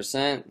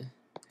 16%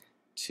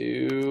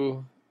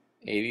 to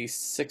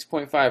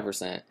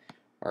 86.5%.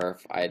 Or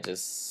if I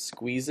just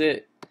squeeze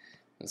it,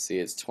 you'll see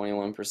it's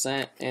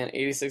 21% and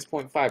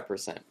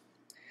 86.5%.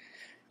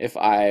 If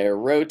I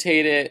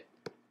rotate it,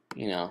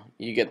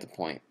 you get the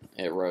point.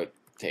 It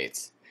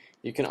rotates.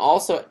 You can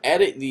also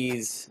edit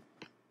these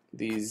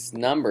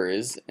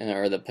numbers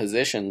or the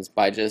positions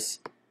by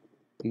just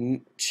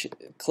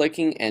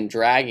clicking and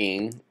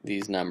dragging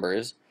these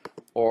numbers,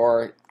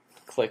 or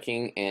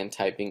clicking and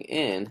typing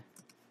in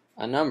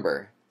a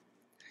number.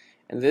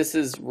 And this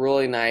is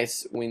really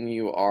nice when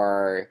you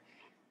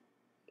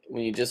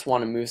just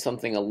want to move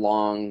something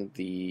along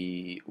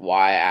the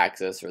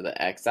y-axis or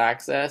the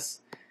x-axis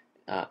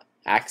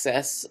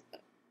axis,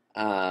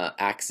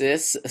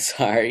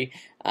 sorry,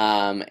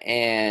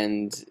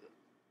 and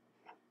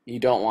you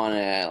don't want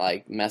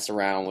to mess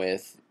around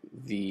with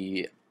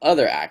the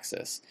other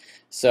axis.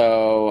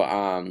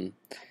 So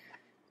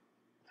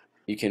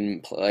you can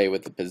play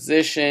with the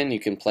position, you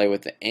can play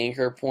with the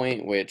anchor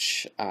point,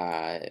 which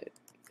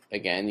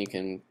again, you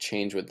can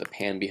change with the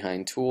pan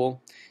behind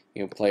tool.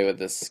 You can play with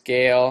the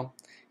scale,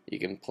 you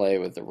can play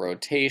with the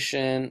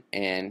rotation,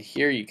 and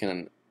here you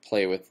can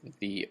play with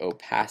the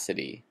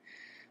opacity,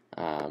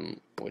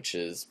 which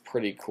is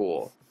pretty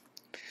cool.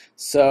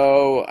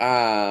 So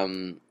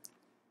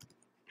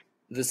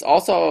this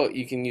also,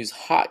 you can use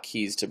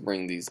hotkeys to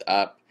bring these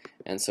up,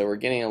 and so we're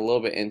getting a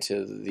little bit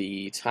into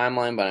the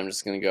timeline, but I'm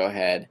just going to go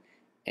ahead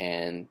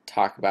and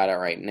talk about it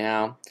right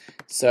now.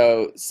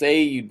 So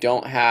say you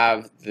don't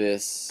have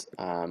this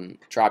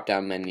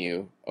drop-down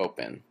menu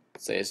open.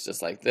 Say it's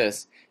just like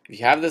this. If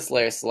you have this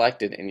layer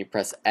selected and you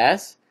press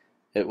S,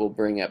 it will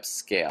bring up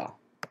scale.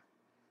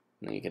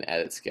 And you can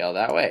edit scale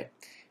that way.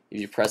 If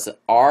you press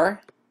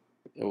R,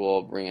 it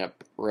will bring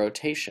up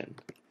rotation.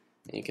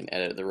 And you can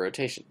edit the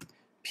rotation.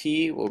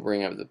 P will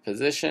bring up the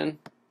position.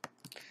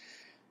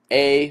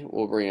 A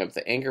will bring up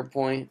the anchor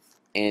point.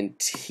 And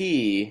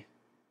T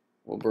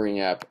will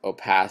bring up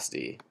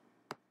opacity.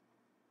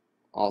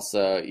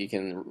 Also, you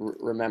can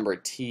remember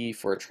T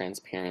for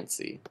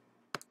transparency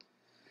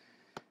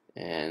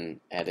and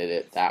edit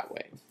it that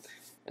way.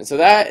 And so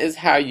that is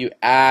how you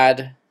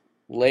add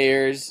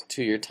layers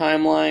to your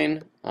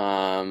timeline.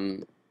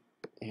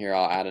 Here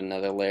I'll add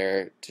another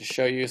layer to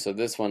show you. So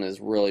this one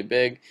is really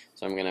big,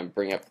 so I'm going to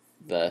bring up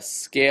the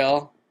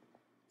scale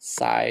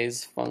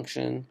size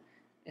function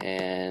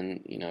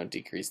and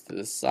decrease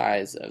the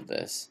size of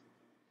this.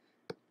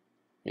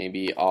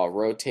 Maybe I'll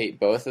rotate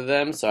both of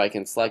them so I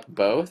can select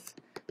both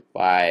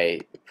by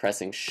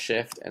pressing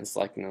Shift and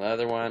selecting the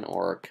other one,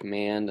 or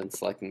Command and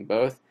selecting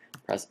both.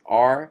 Press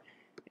R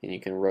and you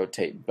can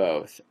rotate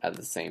both at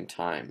the same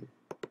time.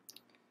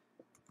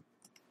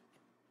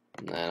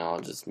 And then I'll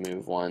just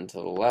move one to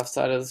the left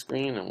side of the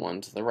screen and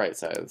one to the right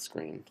side of the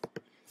screen.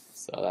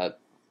 So that,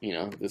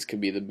 this could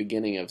be the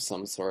beginning of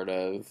some sort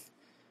of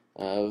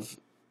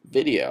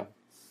video.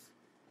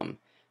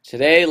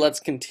 Today, let's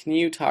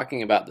continue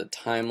talking about the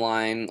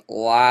timeline.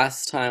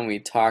 Last time we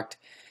talked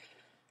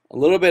a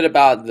little bit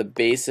about the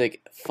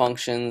basic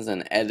functions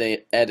and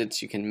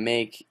edits you can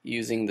make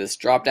using this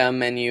drop-down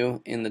menu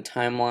in the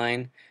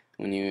timeline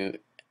when you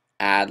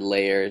add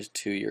layers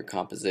to your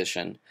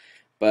composition.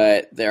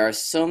 But there are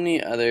so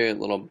many other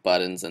little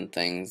buttons and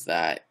things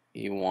that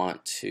you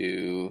want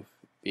to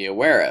be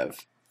aware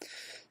of.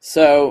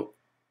 So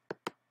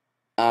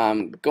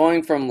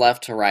going from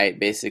left to right,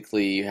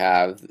 basically you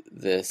have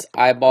this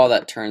eyeball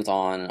that turns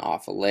on and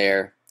off a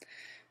layer.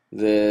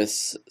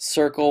 This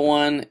circle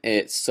one,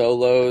 it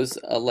solos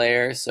a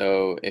layer,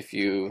 so if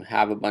you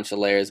have a bunch of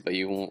layers but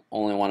you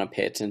only want to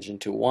pay attention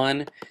to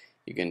one,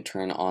 you can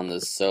turn on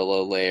the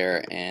solo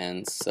layer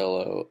and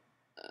solo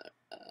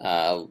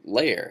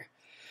layer.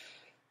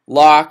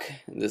 Lock,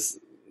 this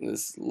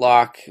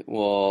lock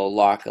will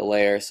lock a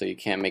layer so you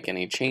can't make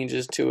any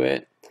changes to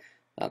it.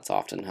 That's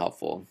often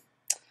helpful.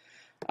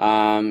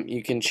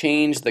 You can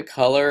change the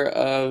color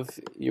of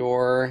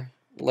your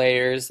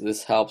layers.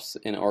 This helps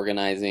in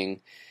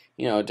organizing,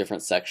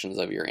 different sections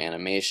of your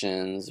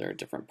animations or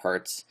different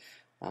parts,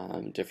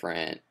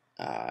 different.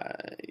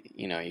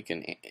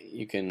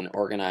 You can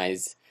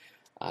organize,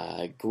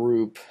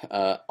 group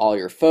all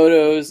your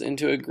photos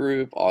into a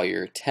group, all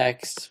your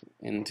text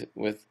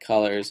with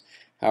colors,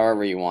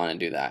 however you want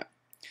to do that.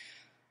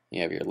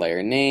 You have your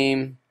layer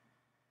name.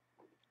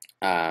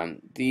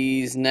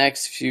 These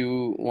next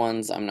few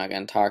ones I'm not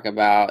going to talk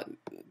about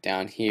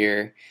down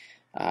here,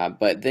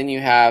 but then you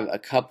have a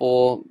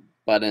couple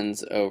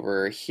buttons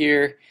over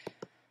here.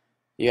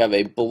 You have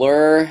a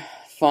blur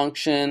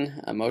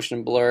function, a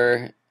motion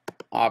blur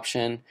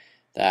option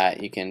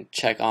that you can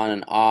check on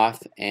and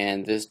off,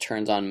 and this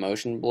turns on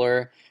motion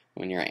blur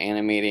when you're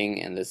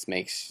animating, and this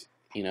makes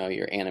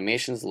your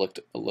animations look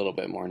a little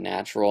bit more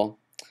natural.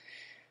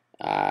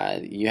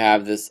 You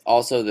have this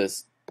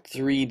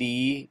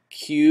 3D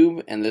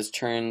cube, and this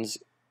turns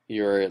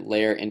your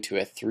layer into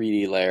a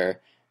 3D layer,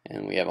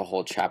 and we have a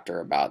whole chapter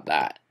about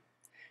that.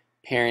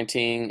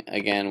 Parenting,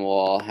 again,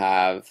 we'll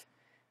talk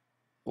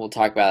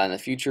about that in the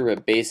future,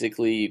 but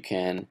basically you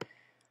can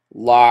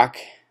lock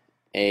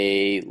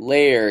a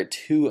layer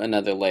to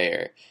another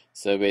layer.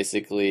 So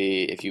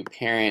basically, if you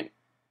parent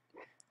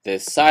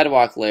this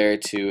sidewalk layer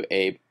to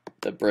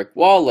the brick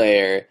wall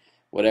layer,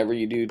 whatever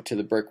you do to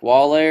the brick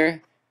wall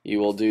layer, you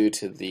will do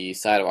to the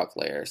sidewalk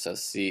layer. So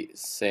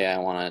say I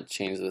want to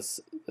change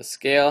the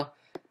scale.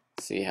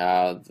 See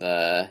how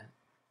the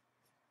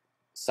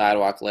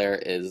sidewalk layer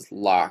is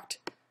locked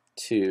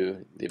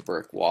to the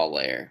brick wall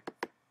layer.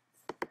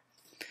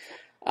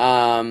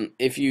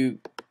 If you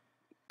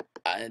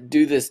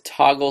do this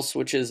toggle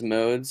switches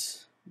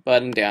modes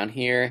button down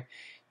here,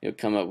 you'll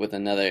come up with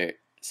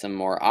some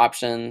more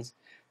options.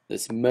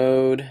 This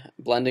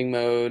blending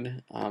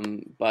mode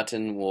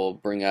button will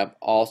bring up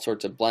all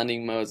sorts of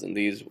blending modes, and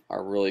these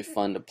are really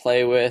fun to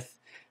play with.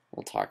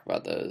 We'll talk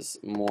about those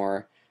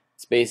more.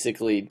 It's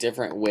basically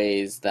different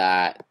ways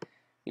that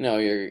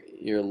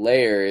your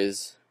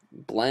layers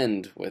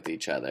blend with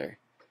each other.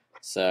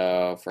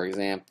 So for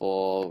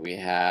example, we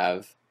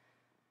have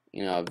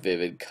a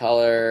vivid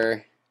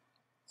color,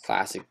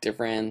 classic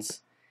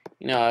difference.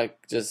 It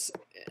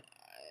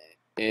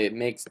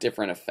makes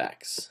different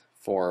effects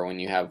for when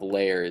you have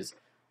layers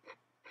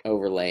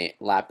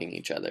overlapping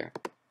each other.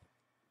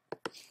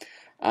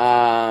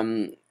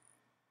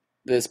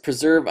 This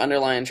preserve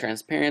underline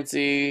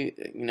transparency,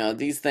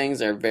 these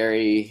things are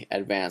very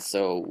advanced,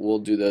 so we'll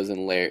do those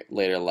in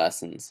later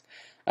lessons.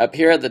 Up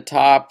here at the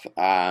top,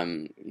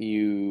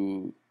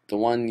 the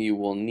one you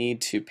will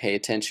need to pay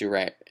attention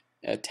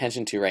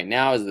to right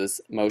now is this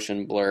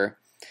motion blur.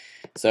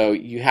 So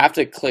you have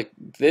to click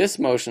this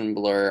motion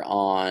blur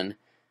on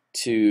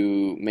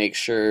to make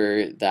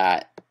sure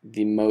that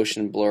the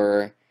motion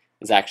blur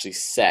is actually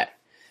set.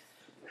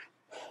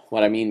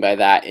 What I mean by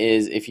that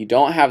is if you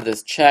don't have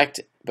this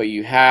checked, but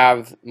you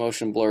have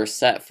motion blur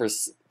set for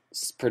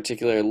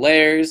particular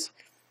layers,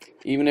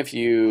 even if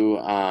you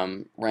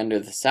render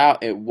this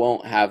out, it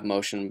won't have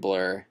motion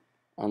blur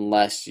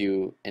unless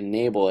you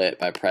enable it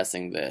by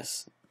pressing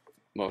this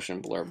motion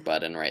blur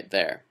button right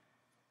there.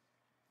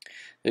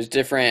 There's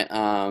different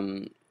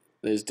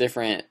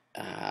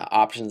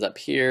options up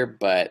here,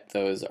 but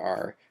those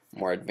are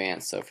more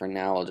advanced. So for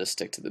now, we'll just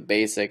stick to the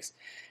basics.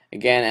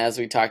 Again, as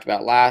we talked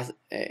about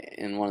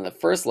in one of the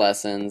first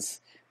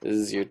lessons, this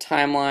is your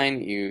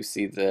timeline. You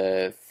see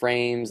the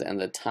frames and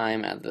the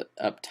time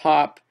up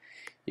top.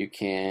 You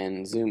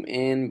can zoom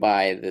in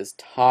by this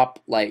top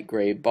light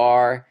gray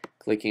bar,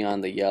 clicking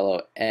on the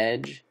yellow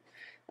edge.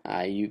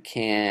 You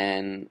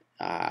can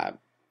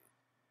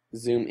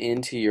zoom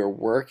into your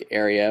work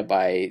area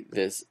by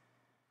this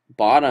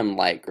bottom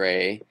light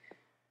gray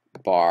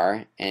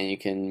bar, and you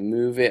can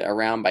move it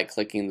around by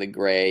clicking the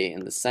gray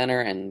in the center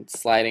and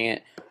sliding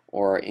it,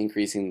 or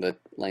increasing the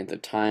length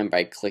of time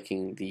by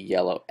clicking the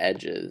yellow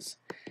edges.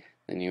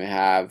 Then you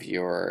have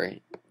your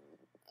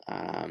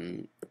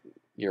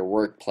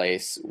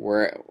workplace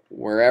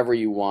wherever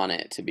you want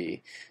it to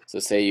be. So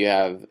say you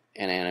have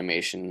an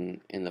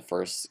animation in the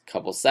first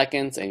couple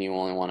seconds and you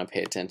only want to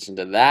pay attention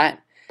to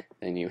that,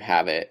 then you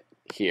have it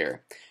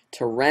here.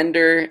 To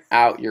render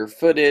out your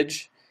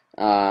footage,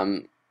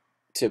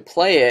 to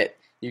play it,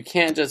 you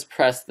can't just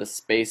press the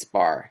space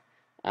bar.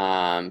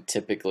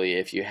 Typically,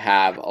 if you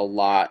have a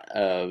lot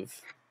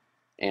of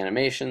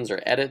animations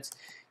or edits,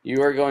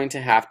 you are going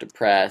to have to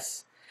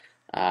press,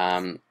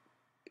 on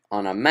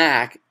a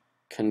Mac,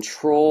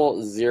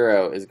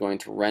 Control-0 is going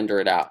to render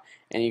it out.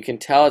 And you can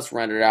tell it's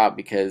rendered out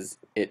because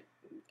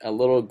a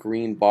little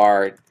green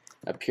bar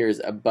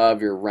appears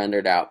above your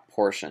rendered out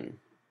portion,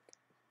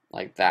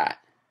 like that.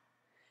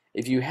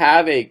 If you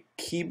have a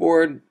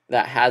keyboard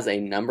that has a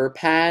number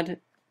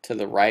pad to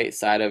the right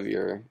side of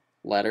your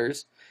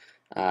letters,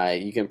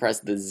 you can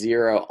press the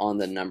 0 on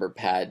the number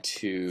pad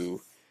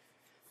to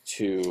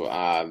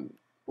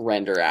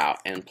render out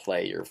and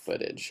play your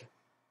footage.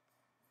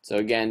 So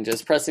again,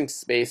 just pressing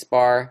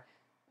spacebar,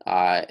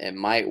 it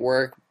might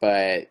work,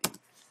 but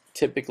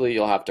typically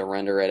you'll have to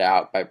render it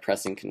out by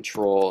pressing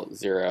Control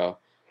 0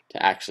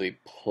 to actually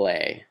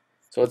play.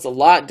 So it's a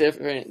lot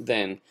different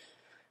than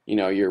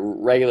your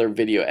regular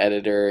video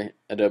editor,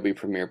 Adobe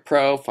Premiere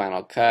Pro,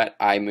 Final Cut,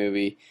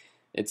 iMovie.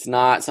 It's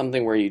not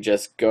something where you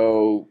just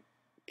go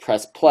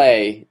press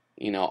play,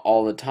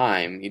 all the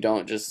time. You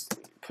don't just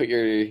put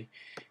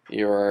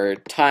your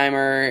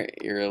timer,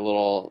 your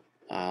little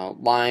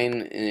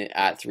line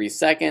at 3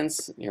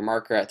 seconds, your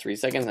marker at 3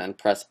 seconds, and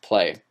press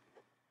play.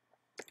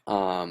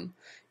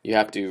 You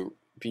have to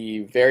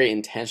be very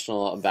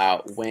intentional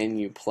about when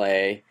you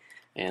play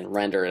and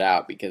render it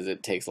out, because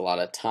it takes a lot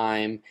of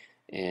time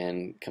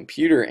and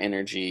computer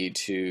energy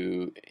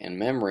and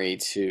memory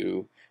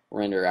to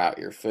render out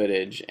your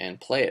footage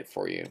and play it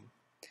for you.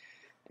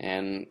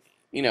 And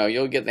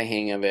you'll get the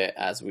hang of it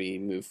as we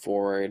move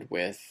forward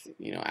with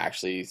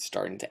actually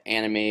starting to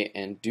animate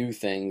and do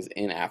things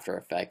in After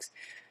Effects.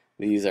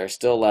 These are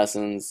still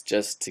lessons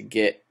just to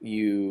get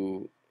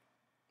you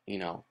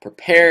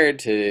prepared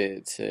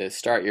to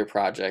start your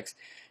projects,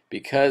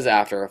 because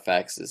After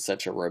Effects is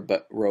such a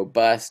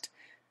robust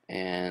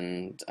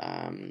and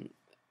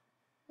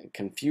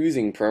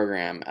confusing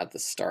program at the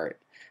start.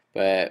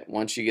 But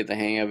once you get the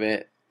hang of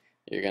it,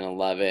 you're going to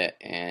love it,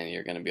 and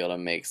you're going to be able to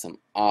make some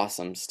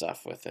awesome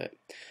stuff with it.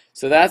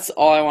 So that's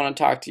all I want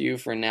to talk to you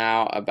for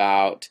now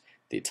about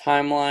the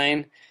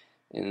timeline.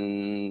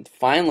 And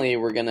finally,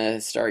 we're going to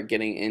start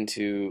getting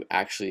into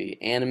actually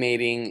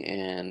animating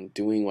and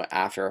doing what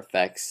After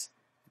Effects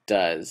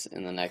does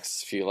in the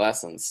next few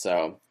lessons.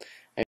 So